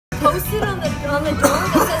posted on the door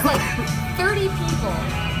that says like 30 people,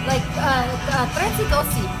 like 30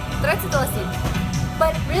 osib.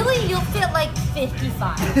 But really, you'll fit like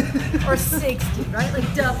 55 or 60, right?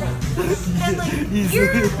 Like double. And like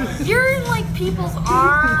you're in like people's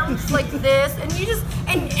arms like this, and you just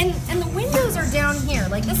and the windows are down here.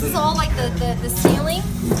 Like this is all like the ceiling,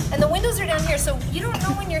 and the windows are down here, so you don't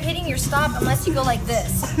know when you're hitting your stop unless you go like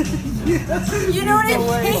this. You know what I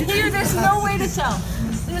mean? There's no way to tell.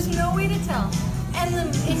 There's no way to tell. And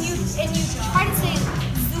you try to say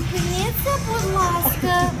 "Зупиниться, будь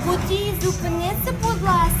ласка, водій, зупиниться, будь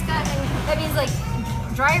ласка," and that means like,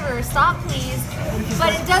 driver, stop please,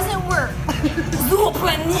 but it doesn't work.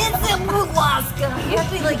 Зупиниться, будь ласка. You have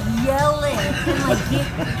to like yell it and like get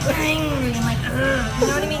angry and like, you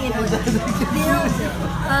know what I mean? You have to like build it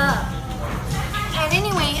up. And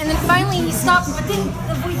anyway, and then finally he stops, but then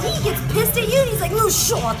he gets pissed at you and he's like, "No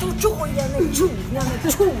shot,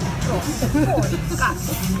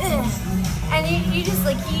 and you just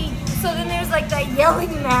like, so then there's like that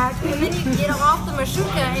yelling match, and then you get off the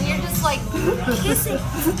marshrutka and you're just like kissing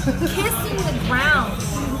the ground.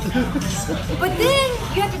 But then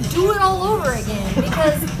you have to do it all over again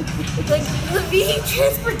because like the VA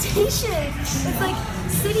transportation, it's like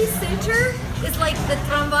city center is like the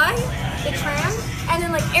tramvay, the tram, and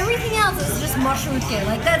then like everything else is just marshrutka.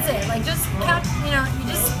 Like that's it. Like just count,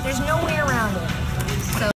 there's no way around it.